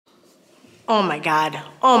Oh my God,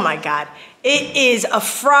 oh my God. It is a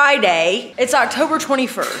Friday. It's October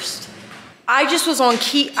 21st. I just was on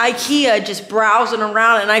IKEA just browsing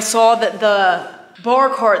around and I saw that the bar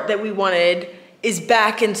cart that we wanted is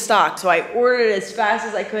back in stock. So I ordered it as fast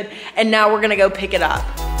as I could and now we're gonna go pick it up.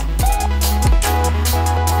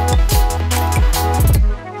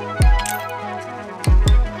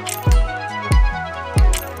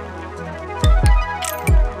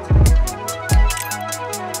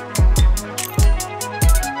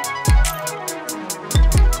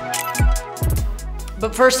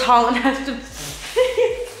 But first, Holland has to.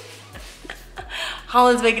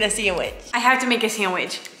 Holland's making a sandwich. I have to make a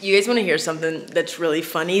sandwich. You guys want to hear something that's really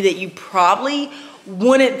funny that you probably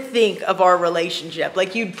wouldn't think of our relationship?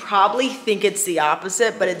 Like, you'd probably think it's the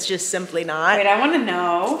opposite, but it's just simply not. Wait, I want to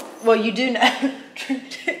know. Well, you do know.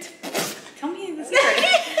 Tell me the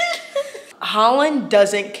secret. Holland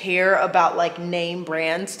doesn't care about like name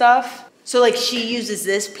brand stuff. So like she uses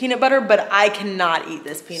this peanut butter, but I cannot eat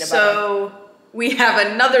this peanut butter. So we have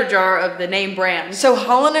another jar of the name brand. So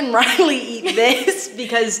Holland and Riley eat this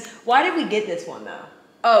because, why did we get this one though?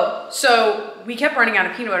 Oh, so we kept running out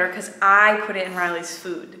of peanut butter because I put it in Riley's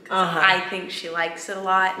food. Because I think she likes it a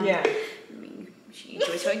lot. And yeah. I mean, she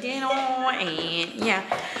enjoys her dinner and yeah.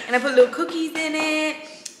 And I put little cookies in it.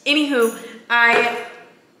 Anywho,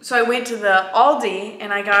 so I went to the Aldi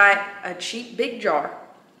and I got a cheap big jar.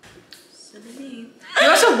 You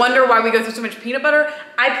also wonder why we go through so much peanut butter.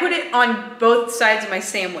 I put it on both sides of my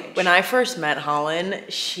sandwich. When I first met Holland,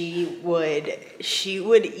 she would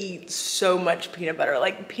eat so much peanut butter,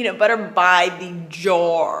 like peanut butter by the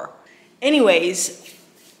jar. Anyways,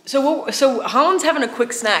 so Holland's having a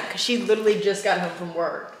quick snack because she literally just got home from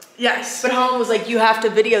work. Yes. But Holland was like, you have to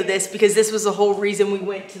video this because this was the whole reason we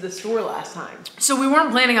went to the store last time. So we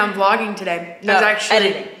weren't planning on vlogging today. No, I was actually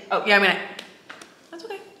editing. Oh, yeah, I mean, that's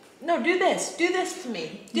okay. No, do this to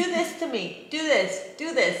me, do this to me, do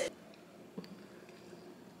this.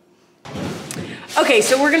 Okay,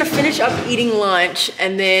 so we're gonna finish up eating lunch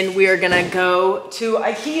and then we are gonna go to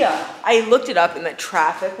IKEA. I looked it up and the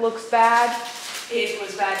traffic looks bad. It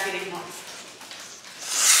was bad getting home.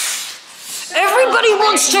 Everybody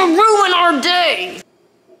wants to ruin our day.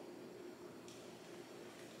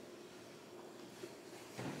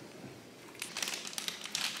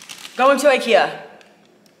 Going to IKEA.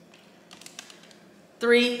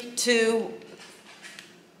 3, 2.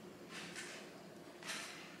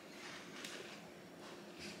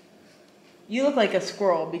 You look like a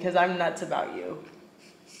squirrel because I'm nuts about you.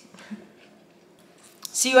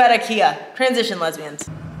 See you at IKEA. Transition lesbians.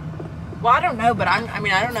 Well, I don't know, but I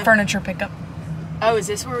don't know. Furniture pickup. Oh, is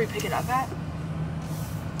this where we pick it up at?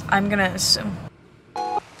 I'm gonna assume.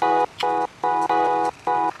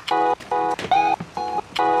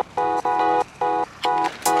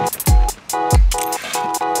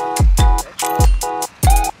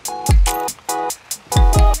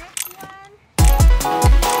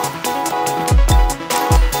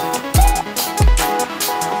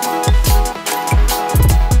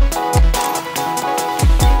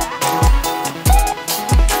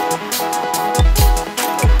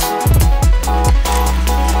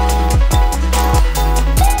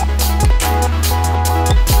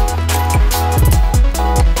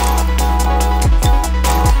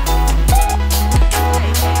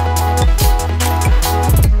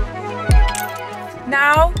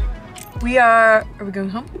 Are we going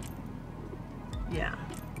home? Yeah.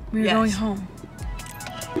 We're going home.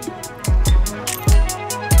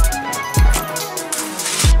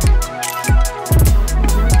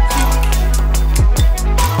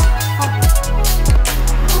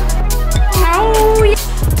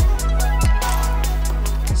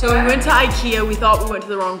 So we went to IKEA. We thought we went to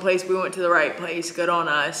the wrong place. We went to the right place. Good on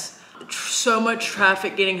us. So much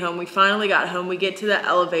traffic getting home. We finally got home. We get to the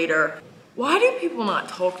elevator. Why do people not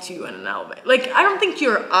talk to you in an elevator? Like, I don't think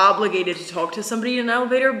you're obligated to talk to somebody in an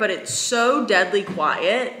elevator, but it's so deadly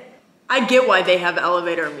quiet. I get why they have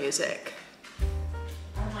elevator music.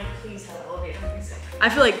 I'm like, please have elevator music. I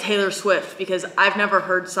feel like Taylor Swift because I've never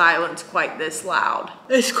heard silence quite this loud.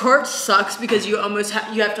 This cart sucks because you almost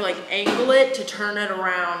you have to like angle it to turn it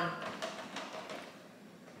around.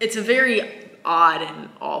 It's a very odd and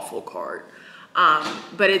awful cart,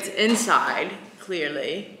 but it's inside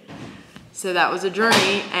clearly. So that was a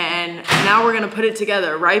journey, and now we're gonna put it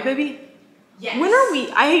together, right, baby? Yes. When are we?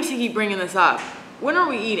 I hate to keep bringing this up. When are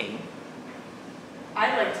we eating?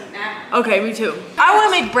 I'd like to eat now. Okay, me too. I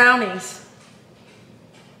want to make brownies.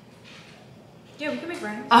 Yeah, we can make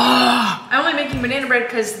brownies. I'm only making banana bread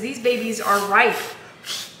because these babies are ripe.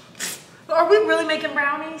 Are we really making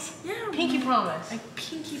brownies? Yeah. Pinky promise. I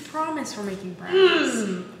pinky promise we're making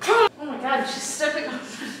brownies. Oh my God,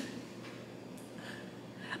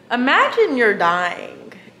 Imagine you're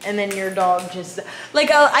dying and then your dog just,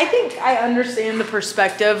 like, I think I understand the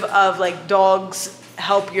perspective of like dogs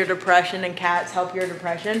help your depression and cats help your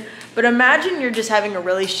depression. But imagine you're just having a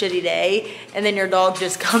really shitty day and then your dog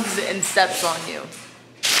just comes and steps on you.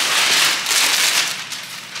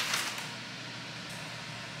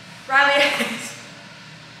 Riley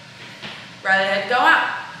had to go out.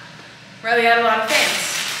 Riley had a lot of things.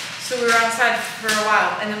 So we were outside for a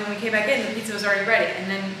while, and then when we came back in, the pizza was already ready. And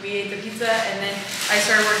then we ate the pizza, and then I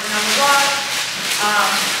started working on the vlog.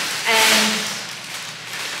 And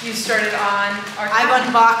you started on our I've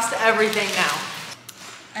unboxed everything now.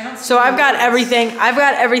 I don't see So I've got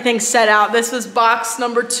everything set out. This was box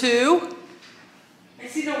number 2. I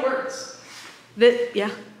see no words.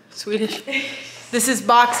 Yeah, Swedish. This is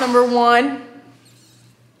box number 1.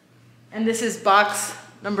 And this is box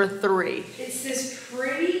number 3. It's this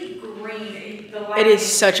pretty green. It is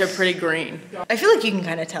such a pretty green. I feel like you can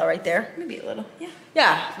kind of tell right there. Maybe a little, yeah.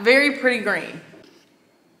 Yeah, very pretty green.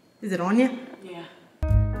 Is it on you? Yeah.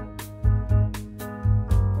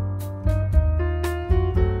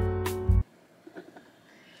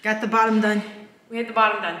 Got the bottom done. We had the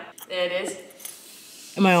bottom done. There it is.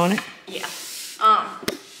 Am I on it? Yeah.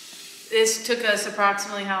 This took us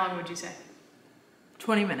approximately, how long would you say?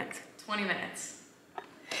 20 minutes. 20 minutes.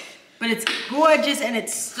 But it's gorgeous and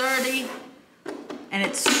it's sturdy and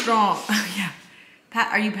it's strong. Oh yeah.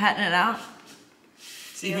 Are you patting it out?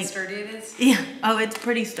 See how sturdy it is? Yeah. Oh, it's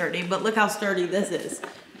pretty sturdy, but look how sturdy this is.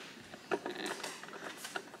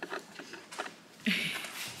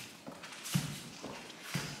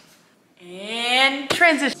 And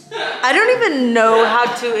transition. I don't even know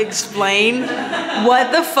how to explain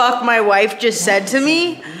what the fuck my wife just said to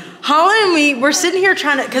me. Holland and we're sitting here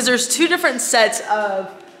trying to, because there's 2 different sets of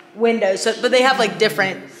windows, but they have like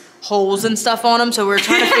different holes and stuff on them, so we're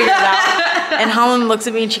trying to figure it out. And Holland looks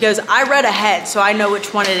at me and she goes, I read ahead, so I know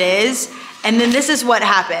which one it is. And then this is what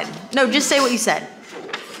happened. No, just say what you said.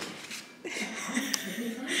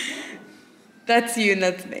 That's you and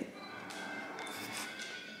that's me.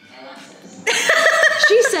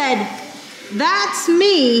 She said, that's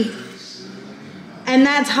me and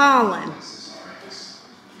that's Holland.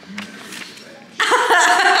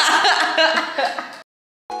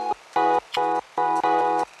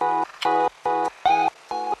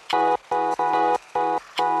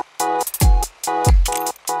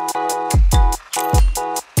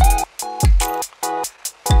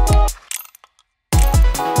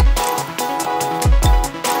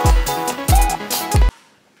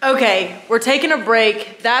 Okay, we're taking a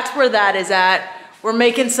break. That's where that is at. We're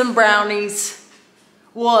making some brownies.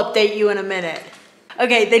 We'll update you in a minute.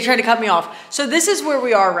 Okay, they tried to cut me off. So this is where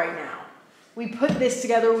we are right now. We put this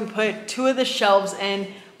together. We put 2 of the shelves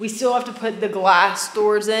in. We still have to put the glass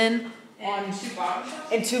doors in. And 2 bottom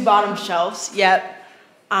shelves? And 2 bottom shelves, yep.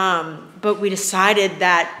 But we decided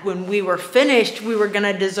that when we were finished, we were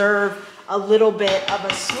gonna deserve a little bit of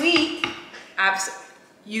a sweet. Absolutely.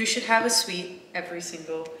 You should have a sweet every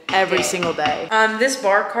single day. This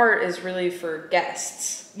bar cart is really for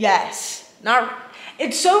guests. Yes.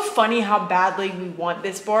 It's so funny how badly we want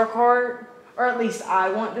this bar cart, or at least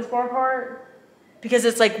I want this bar cart, because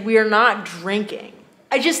it's like we're not drinking.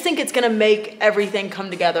 I just think it's gonna make everything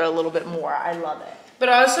come together a little bit more. I love it. But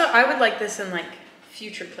also, I would like this in like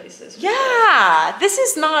future places. Yeah, this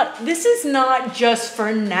is not just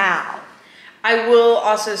for now. I will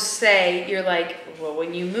also say, you're like, well,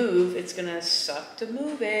 when you move, it's gonna suck to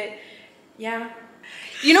move it. Yeah.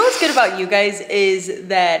 You know what's good about you guys is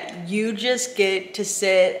that you just get to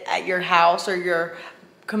sit at your house or your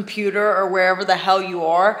computer or wherever the hell you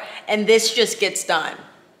are, and this just gets done.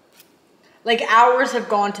 Like hours have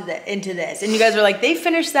gone into this, and you guys are like, they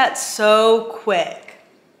finished that so quick.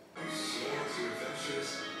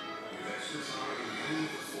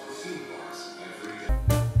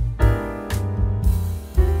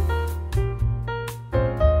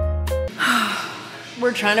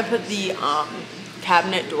 We're trying to put the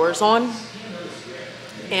cabinet doors on,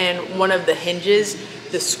 and one of the hinges,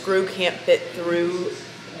 the screw can't fit through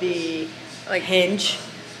the hinge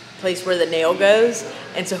place where the nail goes,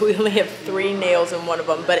 and so we only have 3 nails in one of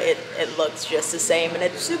them, but it looks just the same, and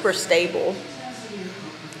it's super stable.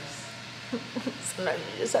 Sometimes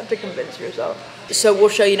you just have to convince yourself. So we'll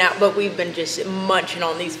show you now, but we've been just munching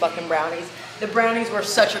on these fucking brownies. The brownies were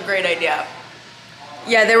such a great idea.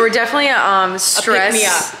 Yeah, they were definitely a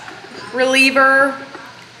stress reliever,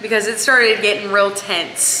 because it started getting real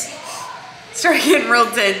tense.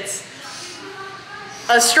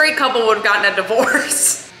 A straight couple would have gotten a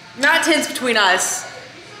divorce. Not tense between us.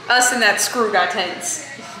 Us and that screw got tense.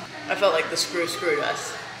 I felt like the screw screwed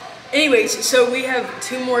us. Anyways, so we have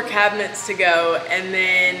 2 more cabinets to go and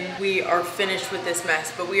then we are finished with this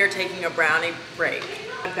mess, but we are taking a brownie break.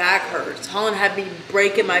 My back hurts. Holland had me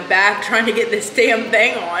breaking my back trying to get this damn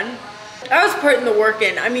thing on. I was putting the work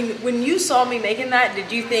in. I mean, when you saw me making that,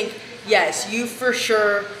 did you think, yes, you for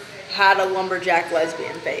sure had a lumberjack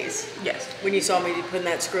lesbian face? Yes. When you saw me putting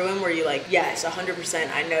that screw in, were you like, yes, 100%,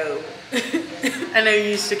 I know. I know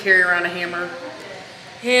you used to carry around a hammer.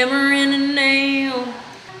 Hammer and a nail.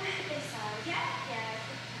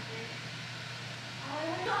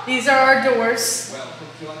 These are our doors. Well, put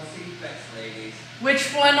you on seatbelts, ladies.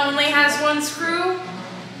 Which one only has 1 screw?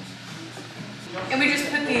 And we just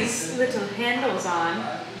put these little handles on.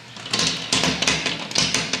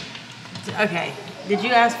 Okay, did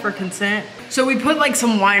you ask for consent? So we put like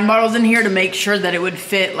some wine bottles in here to make sure that it would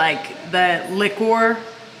fit like the liquor.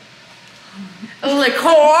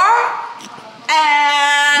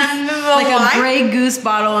 And Like a Grey Goose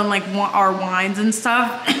bottle and like our wines and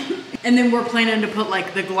stuff. And then we're planning to put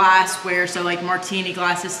like the glassware, so like martini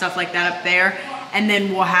glasses, stuff like that up there. And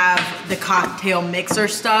then we'll have the cocktail mixer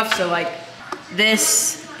stuff, so like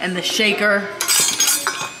this and the shaker.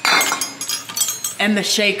 And the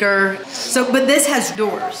shaker. So, but this has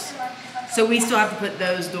doors. So we still have to put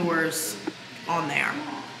those doors on there.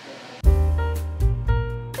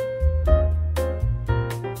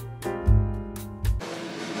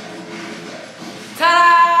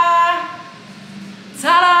 Ta-da!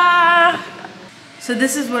 Ta-da! So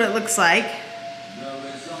this is what it looks like.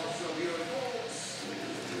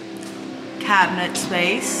 Cabinet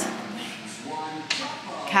space.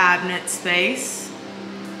 Cabinet space.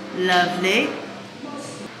 Lovely.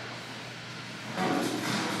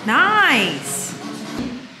 Nice.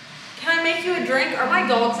 Can I make you a drink? Are my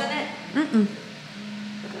dogs in it? Mm-mm.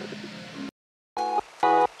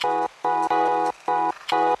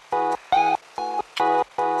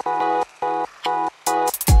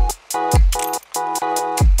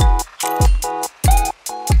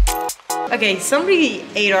 Okay, somebody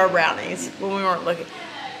ate our brownies when we weren't looking.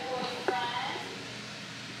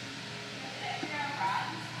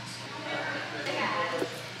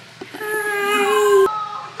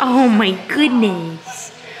 Oh my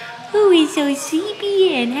goodness. Who is so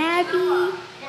sleepy and happy?